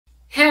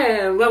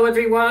Hello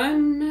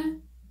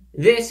everyone!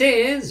 This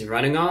is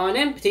Running on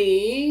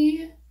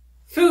Empty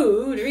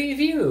Food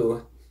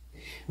Review.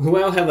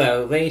 Well,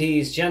 hello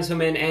ladies,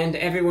 gentlemen, and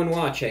everyone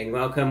watching.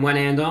 Welcome one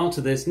and all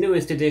to this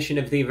newest edition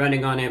of the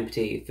Running on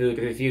Empty Food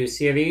Review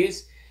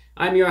series.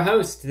 I'm your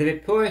host, the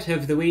Report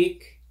of the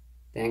Week.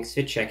 Thanks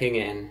for checking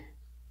in.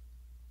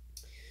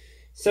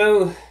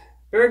 So,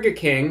 Burger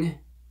King,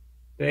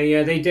 they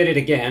did it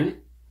again.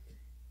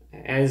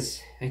 As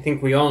I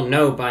think we all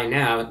know by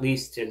now, at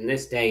least in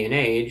this day and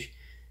age,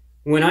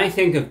 when I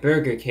think of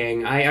Burger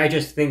King, I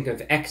just think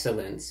of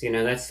excellence. You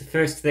know, that's the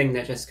first thing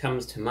that just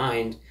comes to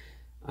mind.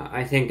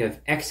 I think of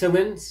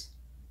excellence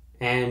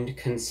and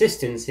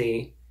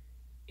consistency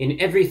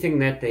in everything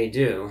that they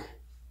do.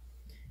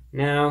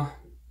 Now,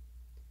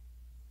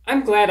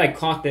 I'm glad I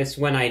caught this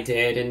when I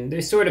did, and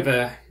there's sort of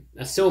a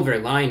silver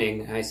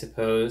lining, I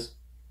suppose.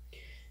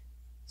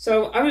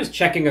 So I was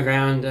checking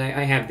around.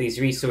 I have these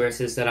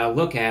resources that I'll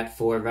look at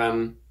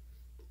for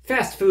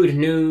fast food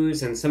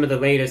news and some of the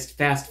latest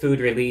fast food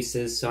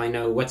releases, so I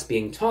know what's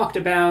being talked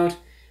about,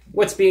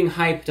 what's being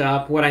hyped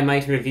up, what I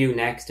might review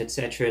next,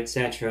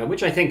 etc.,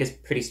 which I think is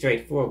pretty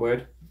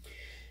straightforward.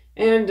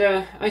 And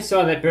I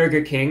saw that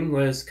Burger King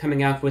was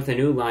coming out with a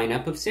new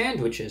lineup of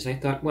sandwiches. I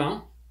thought,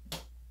 well,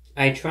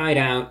 I tried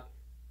out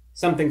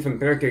something from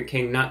Burger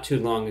King not too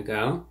long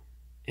ago,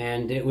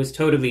 and it was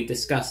totally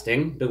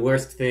disgusting. The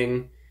worst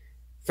thing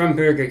from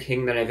Burger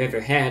King that I've ever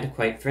had,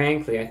 quite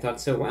frankly. I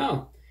thought, so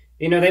wow,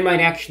 you know, they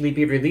might actually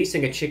be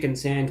releasing a chicken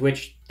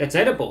sandwich that's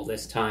edible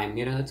this time.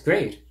 You know, that's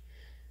great.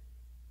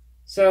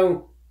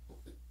 So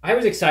I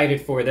was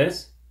excited for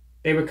this.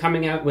 They were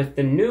coming out with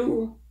the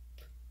new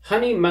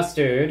honey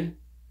mustard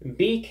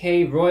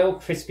BK Royal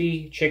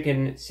Crispy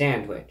Chicken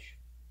Sandwich.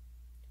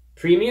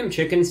 Premium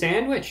chicken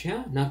sandwich,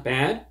 yeah, not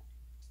bad.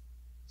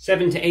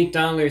 $7 to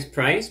 $8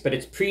 price, but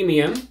it's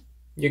premium.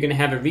 You're going to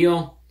have a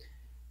real,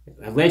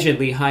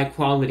 allegedly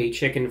high-quality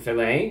chicken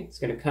fillet. It's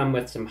going to come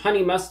with some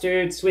honey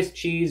mustard, Swiss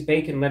cheese,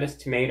 bacon, lettuce,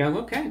 tomato.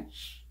 Okay.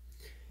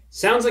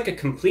 Sounds like a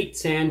complete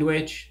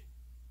sandwich.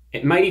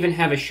 It might even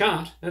have a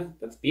shot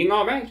of being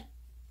all right.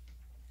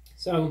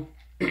 So,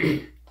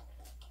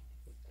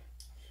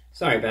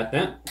 sorry about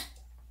that.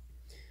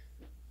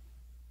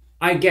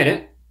 I get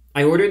it.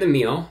 I ordered the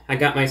meal. I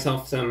got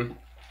myself some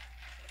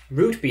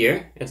root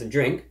beer as a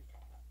drink.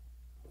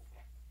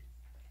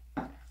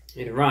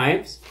 It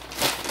arrives.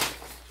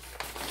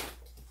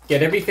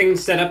 Get everything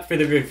set up for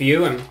the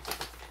review. I'm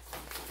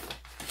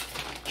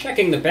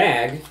checking the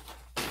bag.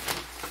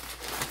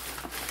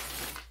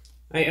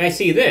 I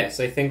see this.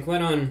 I think,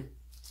 what on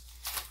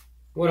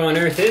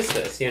earth is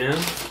this, you know?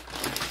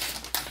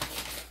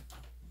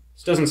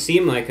 This doesn't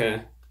seem like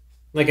a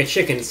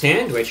chicken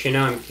sandwich, you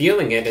know. I'm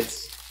feeling it.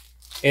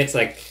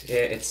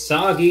 It's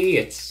soggy,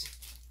 it's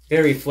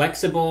very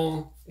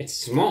flexible, it's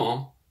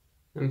small.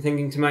 I'm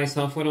thinking to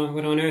myself, what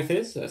on earth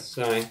is this?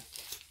 So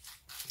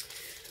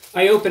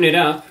I open it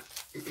up.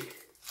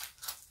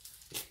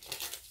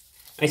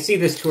 I see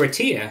this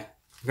tortilla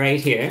right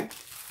here.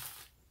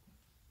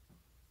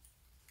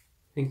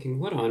 Thinking,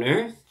 what on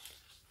earth?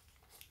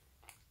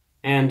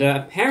 And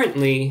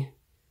apparently,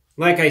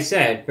 like I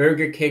said,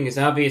 Burger King is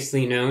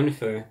obviously known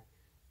for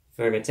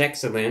its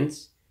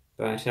excellence.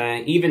 But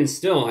even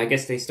still, I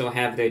guess they still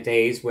have their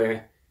days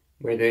where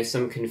there's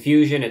some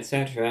confusion,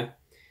 etc.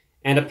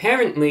 And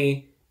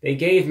apparently, they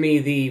gave me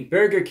the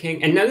Burger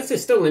King, and now this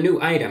is still a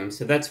new item,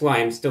 so that's why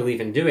I'm still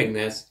even doing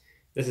this.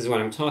 This is what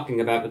I'm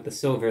talking about with the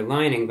silver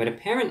lining, but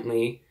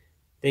apparently,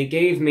 they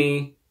gave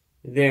me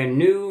their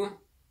new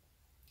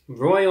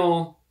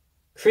Royal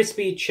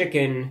Crispy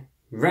Chicken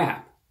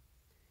Wrap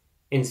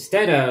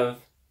instead of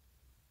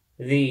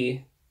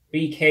the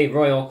BK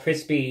Royal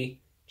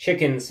Crispy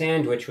Chicken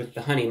Sandwich with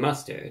the honey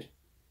mustard.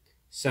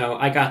 So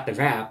I got the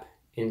wrap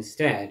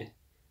instead.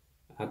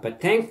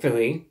 But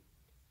thankfully,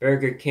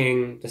 Burger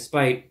King,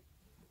 despite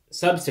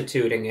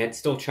substituting it,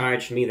 still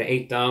charged me the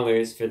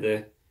 $8 for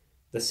the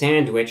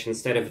sandwich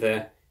instead of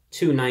the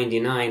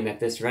 $2.99 that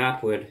this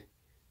wrap would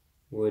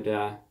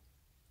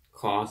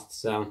cost.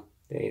 So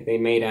they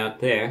made out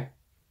there.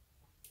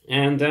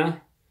 And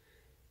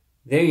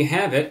there you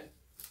have it.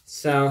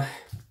 So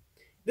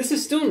this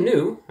is still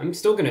new. I'm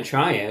still going to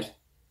try it.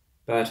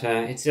 But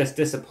it's just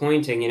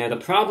disappointing. You know, the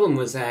problem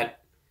was that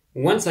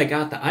once I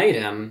got the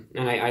item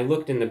and I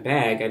looked in the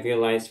bag, I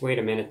realized, wait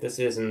a minute, this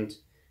isn't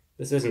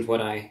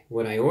what I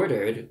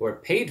ordered or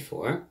paid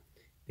for,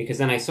 because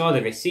then I saw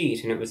the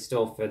receipt and it was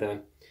still for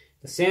the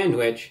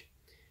sandwich.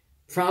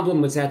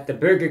 Problem was that the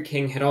Burger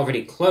King had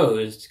already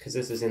closed, because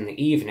this is in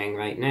the evening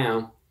right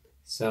now,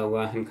 so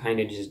I'm kind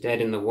of just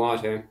dead in the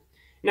water.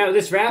 Now,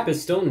 this wrap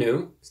is still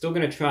new, still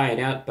going to try it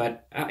out,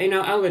 but, you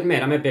know, I'll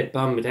admit, I'm a bit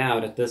bummed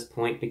out at this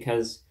point,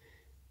 because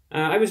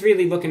I was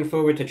really looking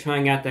forward to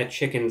trying out that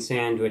chicken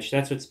sandwich.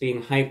 That's what's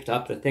being hyped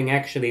up. The thing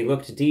actually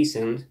looked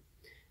decent,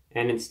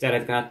 and instead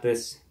I've got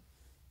this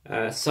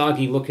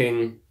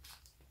soggy-looking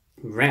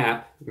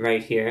wrap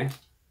right here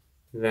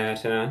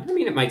that, I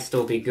mean, it might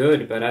still be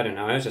good, but I don't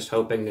know. I was just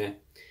hoping to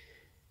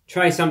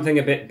try something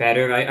a bit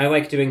better. I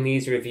like doing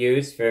these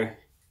reviews for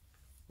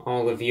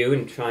all of you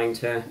and trying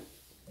to,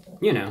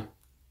 you know,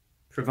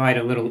 provide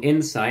a little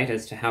insight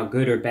as to how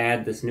good or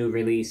bad this new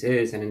release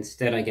is, and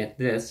instead I get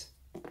this.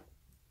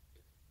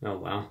 Oh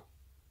well.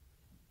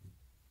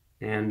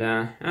 And,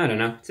 I don't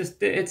know,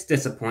 it's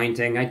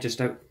disappointing. I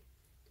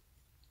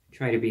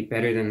try to be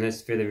better than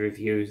this for the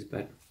reviews,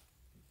 but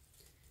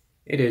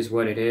it is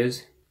what it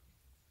is.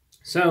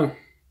 So,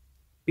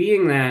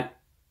 being that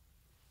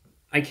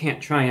I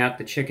can't try out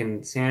the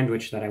chicken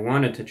sandwich that I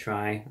wanted to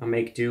try, I'll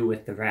make do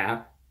with the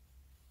wrap,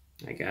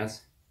 I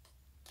guess.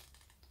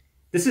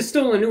 This is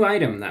still a new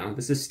item, though.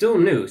 This is still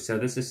new, so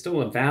this is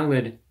still a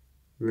valid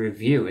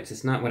review. It's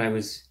just not what I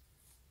was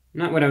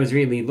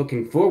really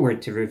looking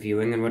forward to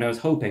reviewing and what I was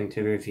hoping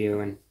to review,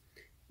 and,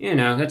 you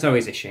know, that's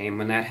always a shame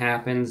when that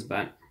happens,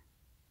 but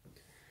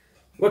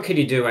what could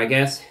you do, I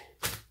guess?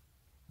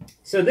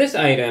 So this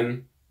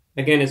item,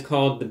 again, is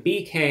called the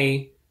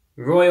BK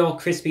Royal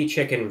Crispy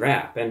Chicken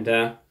Wrap, and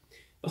the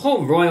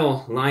whole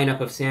Royal lineup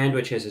of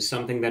sandwiches is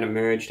something that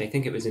emerged, I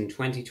think it was in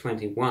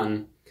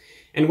 2021,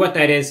 and what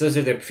that is, those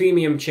are the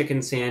premium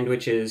chicken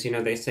sandwiches. You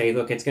know, they say,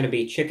 look, it's going to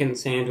be chicken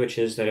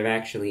sandwiches that are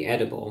actually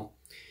edible.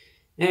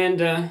 And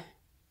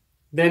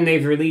then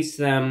they've released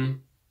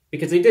them,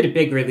 because they did a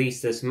big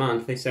release this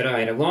month. They said, all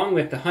right, along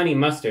with the honey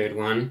mustard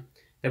one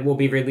that we'll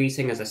be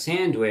releasing as a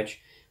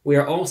sandwich, we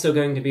are also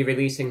going to be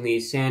releasing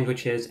these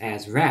sandwiches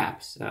as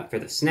wraps for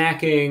the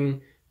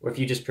snacking, or if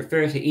you just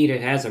prefer to eat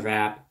it as a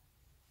wrap.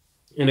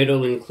 And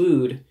it'll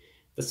include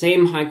the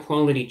same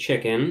high-quality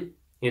chicken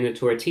in the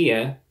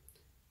tortilla,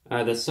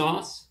 the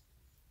sauce,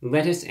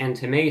 lettuce, and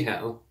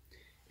tomato.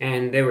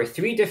 And there were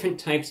 3 different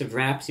types of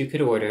wraps you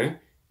could order.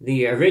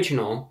 The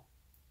original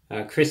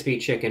crispy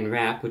chicken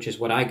wrap, which is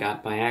what I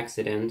got by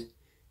accident,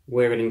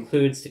 where it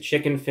includes the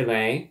chicken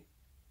fillet,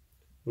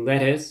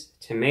 lettuce,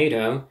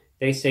 tomato.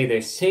 They say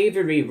there's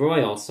savory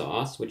royal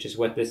sauce, which is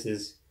what this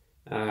is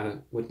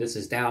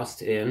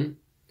doused in.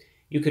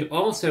 You could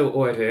also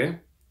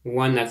order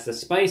one that's the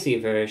spicy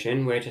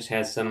version, where it just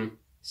has some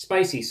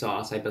spicy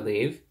sauce, I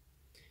believe.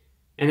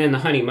 And then the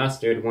honey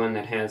mustard one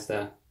that has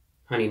the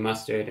honey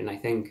mustard and I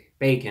think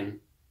bacon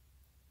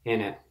in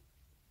it.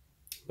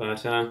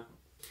 But,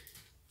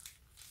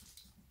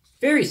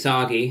 very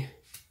soggy.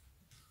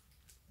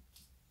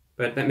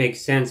 But that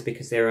makes sense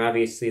because they're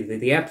obviously,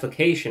 the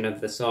application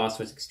of the sauce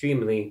was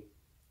extremely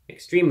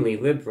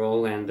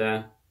liberal,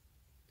 and,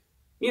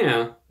 you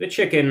know, the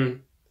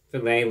chicken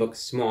fillet looks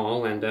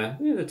small, and,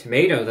 the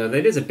tomato, though,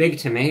 that is a big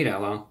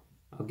tomato.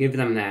 I'll give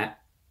them that.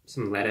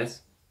 Some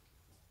lettuce.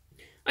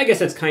 I guess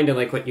that's kind of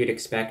like what you'd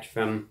expect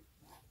from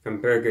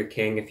Burger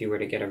King if you were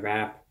to get a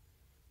wrap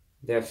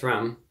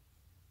therefrom.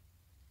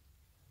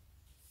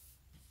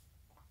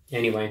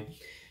 Anyway,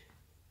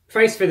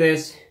 price for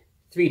this,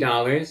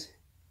 $3.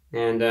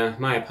 And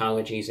my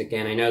apologies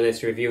again. I know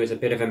this review is a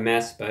bit of a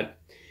mess, but,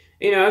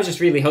 you know, I was just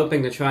really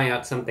hoping to try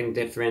out something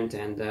different,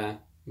 and,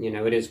 you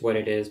know, it is what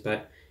it is,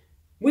 but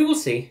we will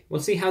see. We'll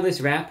see how this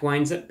wrap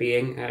winds up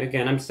being.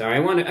 Again, I'm sorry.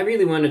 I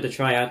really wanted to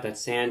try out that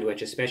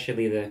sandwich,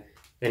 especially the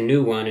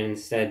new one, and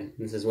instead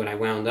this is what I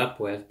wound up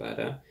with,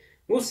 but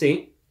we'll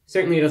see.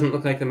 Certainly it doesn't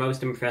look like the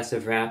most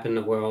impressive wrap in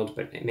the world,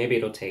 but maybe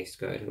it'll taste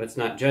good. Let's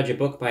not judge a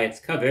book by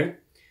its cover.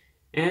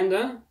 And,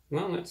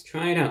 well, let's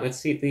try it out. Let's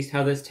see at least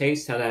how this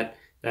tastes, how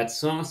that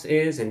sauce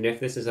is, and if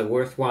this is a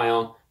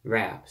worthwhile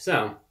wrap.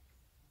 So,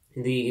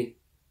 the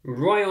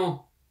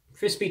Royal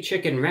Crispy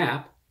Chicken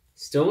Wrap,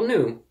 still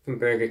new from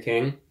Burger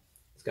King,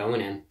 is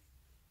going in.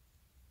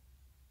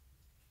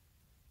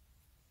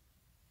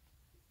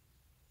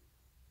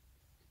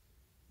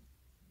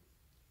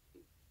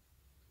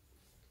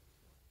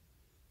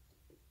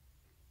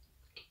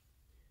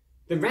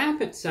 The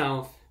wrap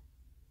itself,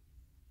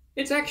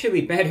 it's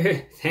actually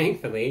better,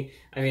 thankfully.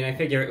 I mean, I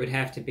figure it would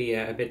have to be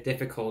a bit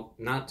difficult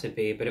not to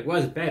be, but it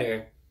was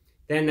better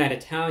than that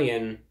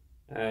Italian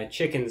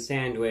chicken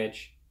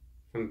sandwich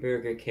from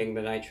Burger King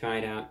that I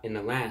tried out in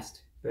the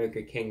last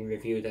Burger King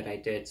review that I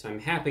did, so I'm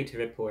happy to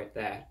report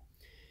that.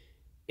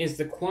 Is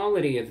the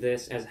quality of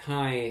this as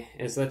high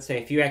as, let's say,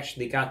 if you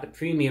actually got the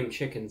premium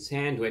chicken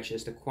sandwich,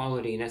 is the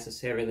quality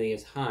necessarily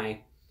as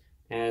high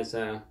as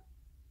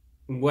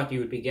what you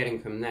would be getting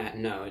from that?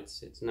 No,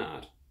 it's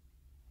not.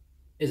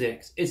 Is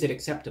it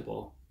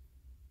acceptable?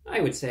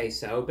 I would say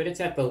so, but it's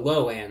at the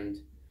low end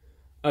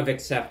of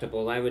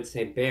acceptable. I would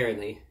say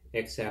barely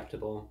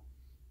acceptable.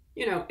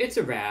 You know, it's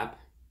a wrap.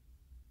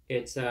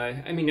 It's,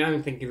 I mean, I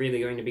don't think you're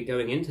really going to be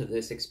going into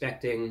this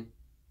expecting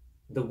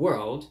the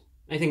world.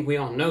 I think we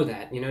all know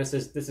that. You know, this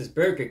is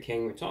Burger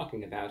King we're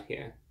talking about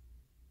here.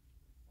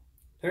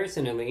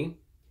 Personally,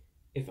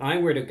 if I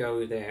were to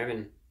go there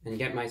and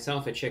get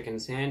myself a chicken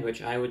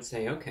sandwich, I would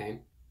say, okay,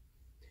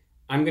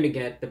 I'm going to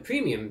get the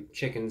premium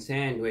chicken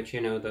sandwich,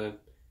 you know, the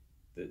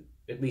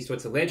at least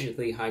what's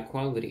allegedly high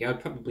quality. I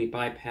would probably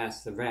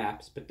bypass the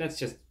wraps, but that's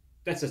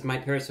just my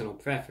personal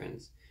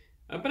preference.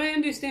 But I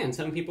understand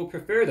some people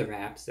prefer the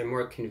wraps. They're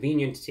more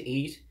convenient to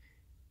eat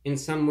in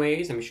some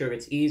ways. I'm sure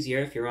it's easier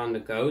if you're on the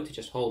go to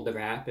just hold the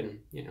wrap and,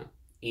 you know,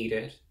 eat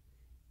it.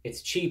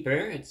 It's cheaper.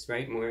 It's,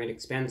 right, more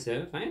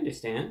inexpensive. I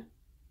understand.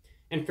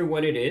 And for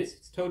what it is,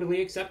 it's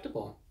totally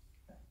acceptable.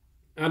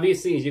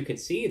 Obviously, as you could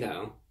see,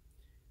 though,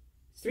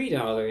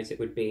 $3 it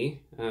would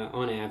be,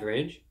 on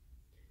average.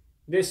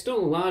 There's still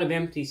a lot of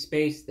empty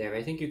space there.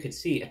 I think you could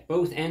see at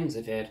both ends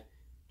of it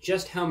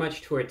just how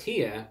much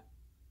tortilla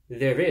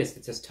there is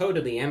that's just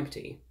totally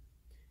empty.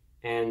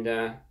 And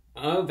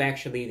of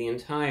actually the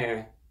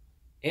entire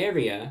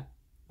area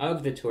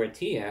of the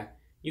tortilla,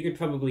 you could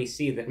probably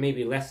see that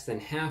maybe less than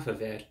half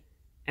of it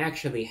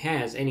actually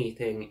has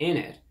anything in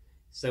it.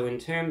 So in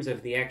terms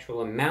of the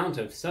actual amount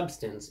of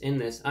substance in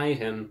this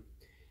item,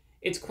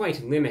 it's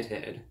quite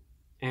limited.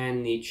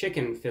 And the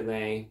chicken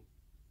fillet,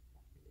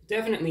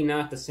 definitely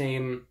not the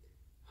same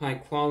high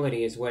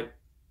quality as what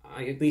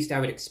at least I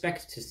would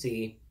expect to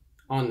see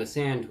on the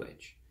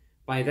sandwich.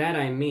 By that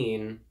I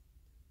mean,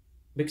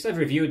 because I've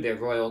reviewed their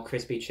Royal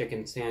Crispy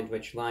Chicken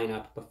Sandwich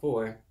lineup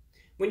before,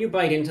 when you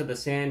bite into the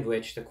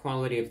sandwich, the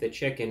quality of the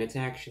chicken,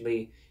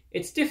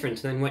 it's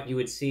different than what you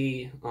would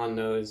see on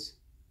the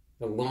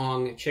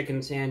long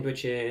chicken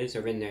sandwiches,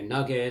 or in their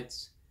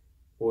nuggets,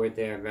 or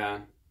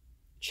their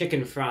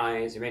chicken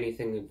fries, or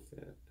anything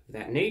of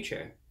that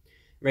nature,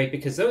 right?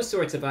 Because those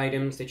sorts of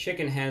items, the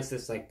chicken has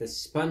this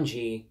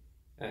spongy,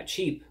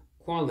 cheap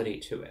quality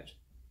to it.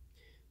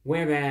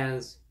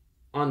 Whereas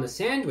on the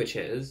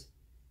sandwiches,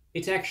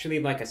 it's actually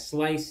like a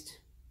sliced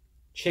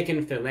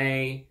chicken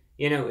fillet.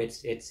 You know,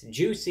 it's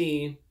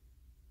juicy,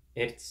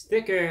 it's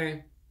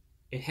thicker,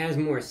 it has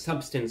more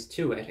substance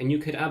to it, and you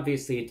could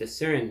obviously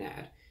discern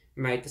that,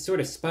 right? The sort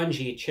of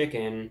spongy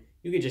chicken,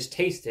 you could just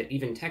taste it,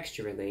 even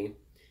texturally,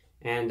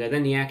 and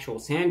then the actual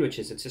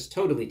sandwiches, it's just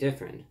totally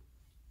different.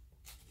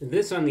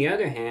 This, on the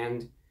other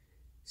hand,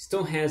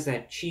 still has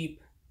that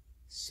cheap,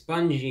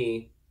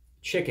 spongy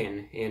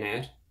chicken in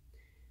it,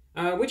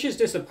 which is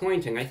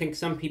disappointing. I think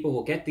some people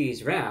will get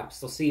these wraps,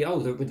 they'll see, oh,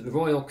 the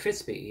Royal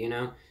Crispy, you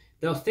know?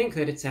 They'll think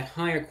that it's that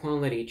higher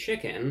quality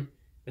chicken,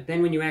 but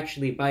then when you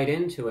actually bite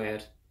into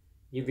it,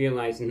 you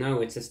realize,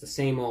 no, it's just the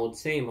same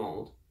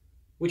old,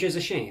 which is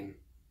a shame.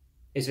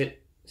 Is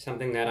it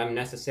something that I'm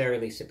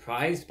necessarily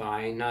surprised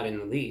by? Not in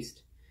the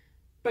least.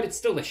 But it's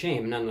still a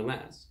shame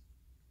nonetheless.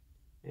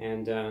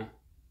 And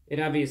it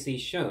obviously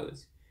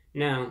shows.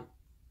 Now,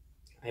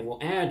 I will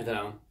add,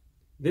 though,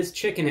 this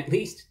chicken at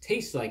least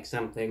tastes like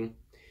something.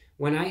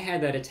 When I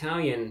had that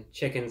Italian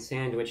chicken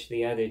sandwich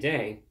the other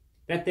day,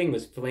 that thing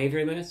was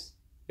flavorless.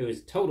 It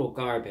was total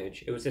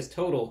garbage. It was just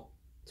total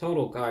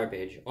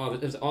garbage. Oh,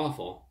 it was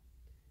awful.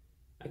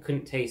 I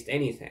couldn't taste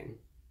anything.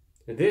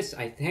 This,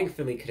 I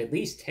thankfully could at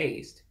least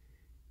taste.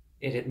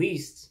 It at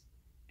least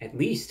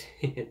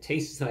it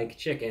tastes like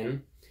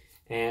chicken,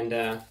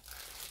 and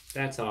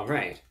that's all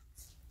right.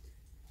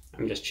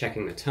 I'm just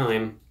checking the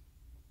time.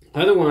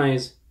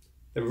 Otherwise,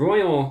 the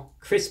Royal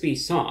Crispy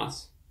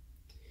Sauce.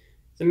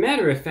 As a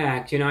matter of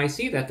fact, you know, I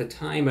see that the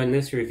time on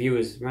this review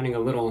is running a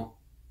little,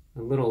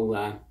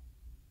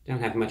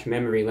 don't have much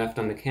memory left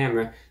on the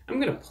camera. I'm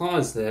going to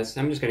pause this.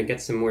 I'm just going to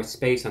get some more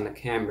space on the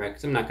camera,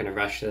 because I'm not going to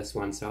rush this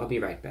one, so I'll be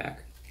right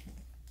back.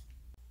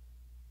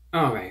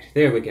 Alright,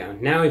 there we go.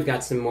 Now we've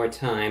got some more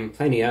time.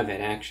 Plenty of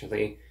it,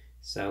 actually.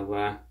 So,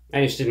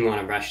 I just didn't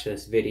want to rush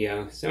this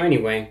video. So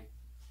anyway,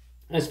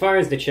 as far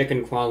as the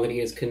chicken quality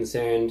is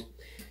concerned,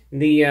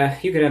 you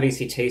could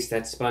obviously taste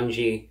that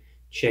spongy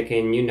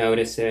chicken. You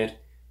notice it.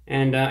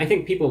 And I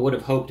think people would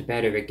have hoped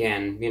better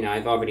again. You know,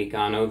 I've already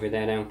gone over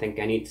that. I don't think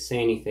I need to say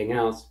anything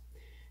else.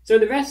 So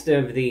the rest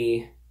of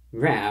the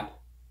wrap,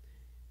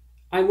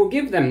 I will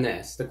give them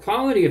this. The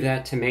quality of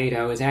that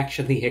tomato is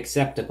actually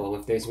acceptable.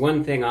 If there's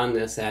one thing on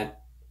this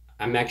that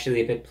I'm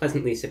actually a bit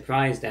pleasantly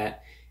surprised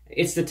at,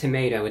 it's the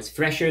tomato. It's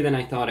fresher than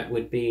I thought it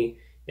would be.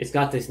 It's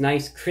got this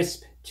nice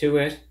crisp to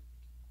it.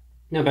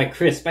 Now, by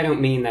crisp, I don't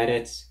mean that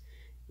it's,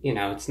 you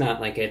know, it's not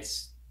like it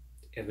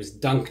was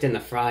dunked in the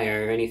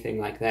fryer or anything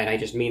like that. I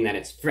just mean that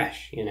it's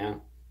fresh, you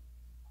know.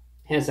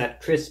 It has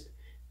that crisp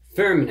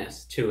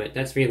firmness to it.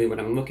 That's really what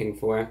I'm looking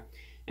for.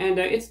 And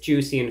it's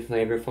juicy and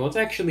flavorful. It's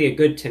actually a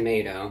good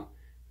tomato.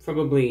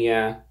 Probably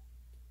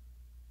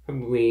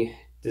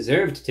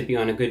deserved to be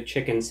on a good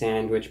chicken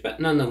sandwich, but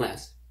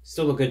nonetheless,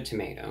 still a good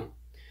tomato.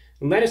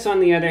 Lettuce, on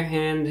the other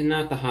hand,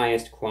 not the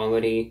highest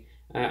quality.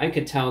 I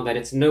could tell that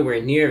it's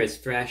nowhere near as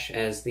fresh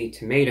as the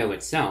tomato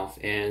itself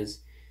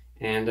is.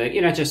 And, you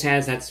know, it just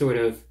has that sort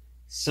of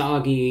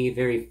soggy,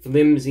 very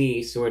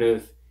flimsy, sort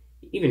of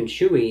even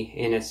chewy,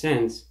 in a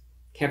sense,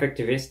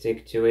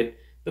 characteristic to it.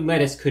 The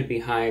lettuce could be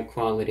higher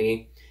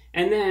quality.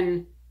 And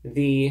then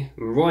the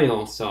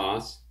royal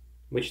sauce,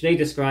 which they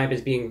describe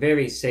as being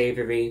very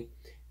savory.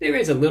 There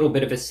is a little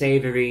bit of a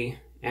savory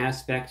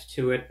aspect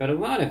to it, but a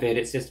lot of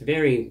it's just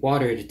very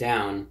watered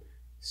down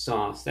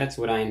sauce. That's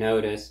what I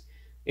notice.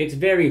 It's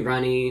very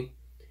runny.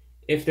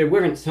 If there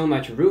weren't so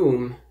much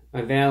room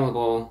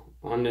available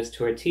on this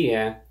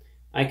tortilla,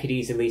 I could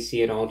easily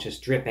see it all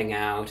just dripping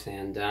out,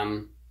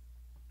 and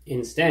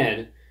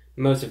instead,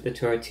 most of the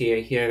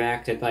tortilla here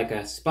acted like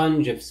a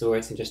sponge of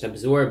sorts and just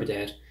absorbed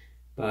it,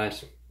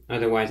 but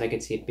otherwise I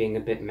could see it being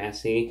a bit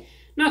messy.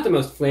 Not the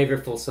most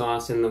flavorful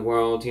sauce in the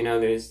world, you know,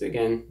 there's,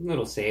 again, a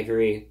little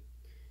savory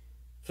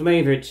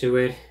flavor to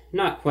it.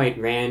 not quite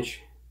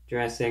ranch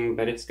dressing,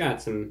 but it's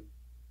got some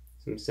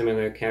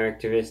similar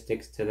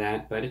characteristics to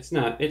that, but it's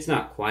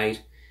not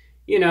quite.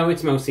 You know,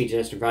 it's mostly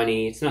just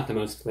runny. It's not the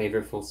most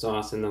flavorful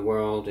sauce in the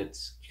world.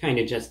 It's kind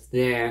of just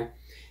there.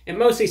 It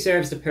mostly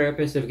serves the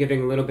purpose of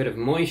giving a little bit of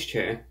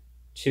moisture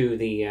to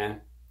the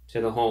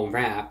whole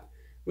wrap,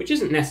 which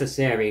isn't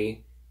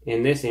necessary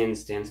in this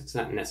instance. It's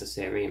not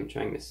necessary, I'm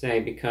trying to say,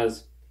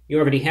 because you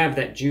already have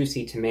that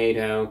juicy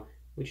tomato,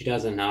 which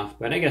does enough,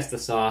 but I guess the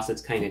sauce,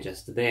 it's kind of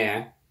just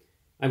there.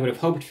 I would have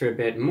hoped for a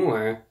bit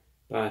more,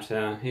 but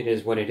it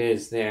is what it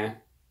is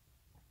there.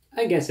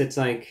 I guess it's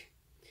like,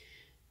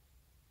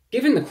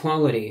 given the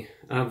quality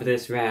of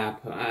this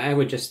wrap, I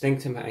would just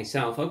think to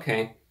myself,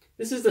 okay,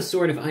 this is the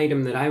sort of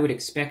item that I would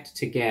expect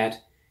to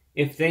get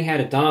if they had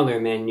a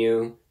 $1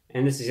 menu,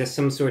 and this is just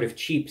some sort of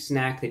cheap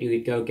snack that you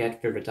could go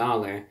get for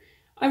 $1.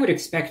 I would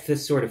expect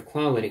this sort of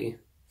quality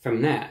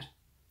from that.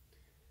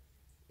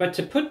 But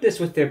to put this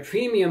with their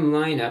premium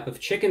lineup of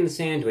chicken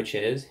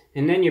sandwiches,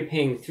 and then you're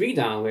paying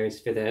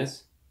 $3 for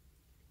this,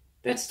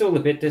 that's still a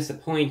bit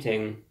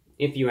disappointing,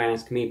 if you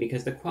ask me,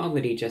 because the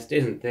quality just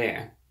isn't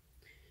there.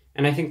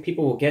 And I think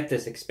people will get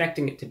this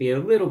expecting it to be a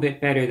little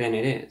bit better than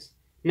it is.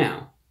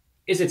 Now,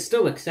 is it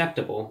still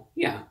acceptable?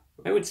 Yeah,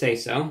 I would say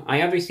so.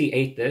 I obviously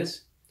ate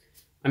this.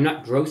 I'm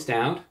not grossed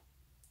out.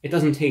 It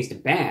doesn't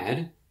taste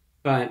bad,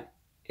 but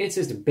it's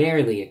just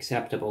barely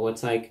acceptable.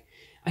 It's like,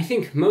 I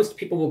think most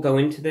people will go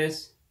into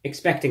this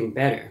expecting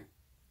better.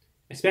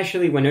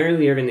 Especially when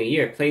earlier in the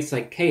year, a place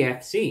like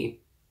KFC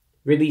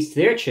released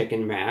their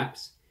chicken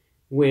wraps,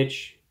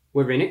 which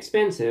were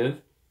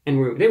inexpensive,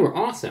 and they were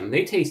awesome.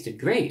 They tasted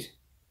great.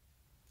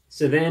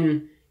 So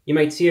then you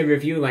might see a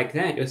review like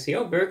that. You'll see,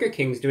 oh, Burger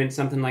King's doing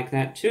something like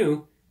that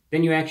too.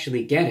 Then you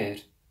actually get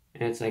it.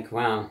 And it's like,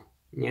 wow,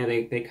 yeah,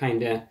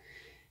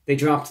 they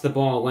dropped the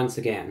ball once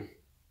again.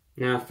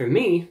 Now for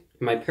me,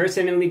 am I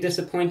personally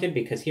disappointed?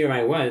 Because here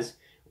I was,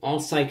 all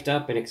psyched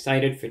up and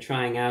excited for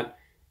trying out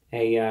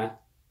a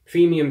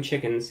premium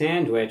chicken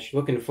sandwich,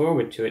 looking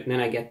forward to it, and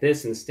then I get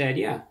this instead.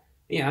 Yeah,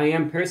 I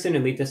am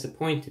personally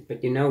disappointed,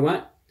 but you know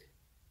what?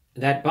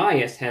 That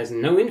bias has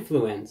no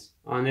influence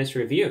on this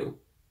review.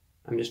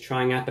 I'm just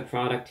trying out the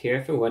product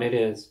here for what it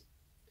is.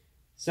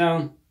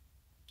 So,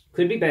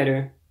 could be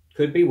better,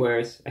 could be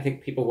worse. I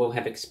think people will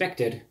have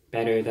expected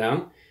better,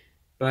 though,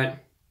 but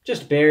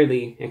just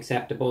barely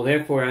acceptable.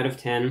 Therefore, out of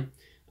 10,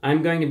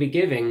 I'm going to be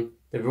giving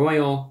the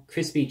Royal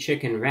Crispy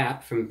Chicken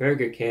Wrap from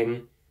Burger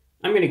King,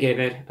 I'm going to give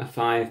it a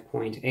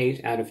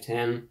 5.8 out of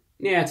 10.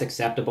 Yeah, it's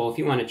acceptable. If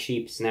you want a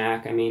cheap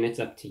snack, I mean, it's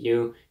up to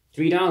you.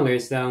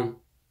 $3, though.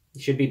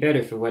 It should be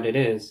better for what it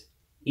is.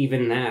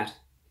 Even that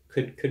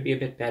could be a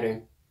bit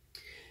better.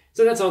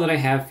 So that's all that I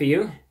have for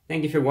you.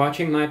 Thank you for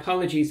watching. My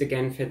apologies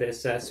again for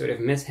this sort of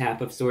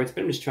mishap of sorts,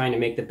 but I'm just trying to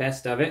make the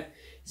best of it.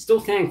 Still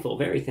thankful,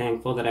 very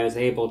thankful that I was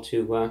able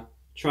to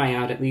try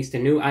out at least a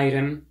new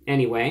item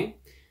anyway.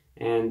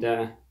 And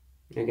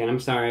again, I'm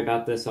sorry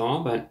about this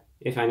all, but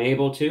if I'm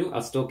able to,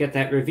 I'll still get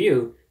that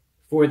review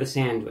for the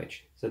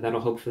sandwich. So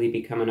that'll hopefully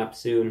be coming up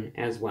soon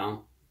as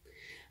well.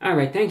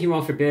 Alright, thank you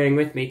all for bearing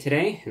with me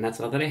today, and that's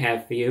all that I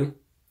have for you.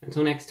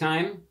 Until next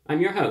time,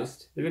 I'm your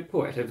host, The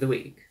Report of the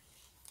Week.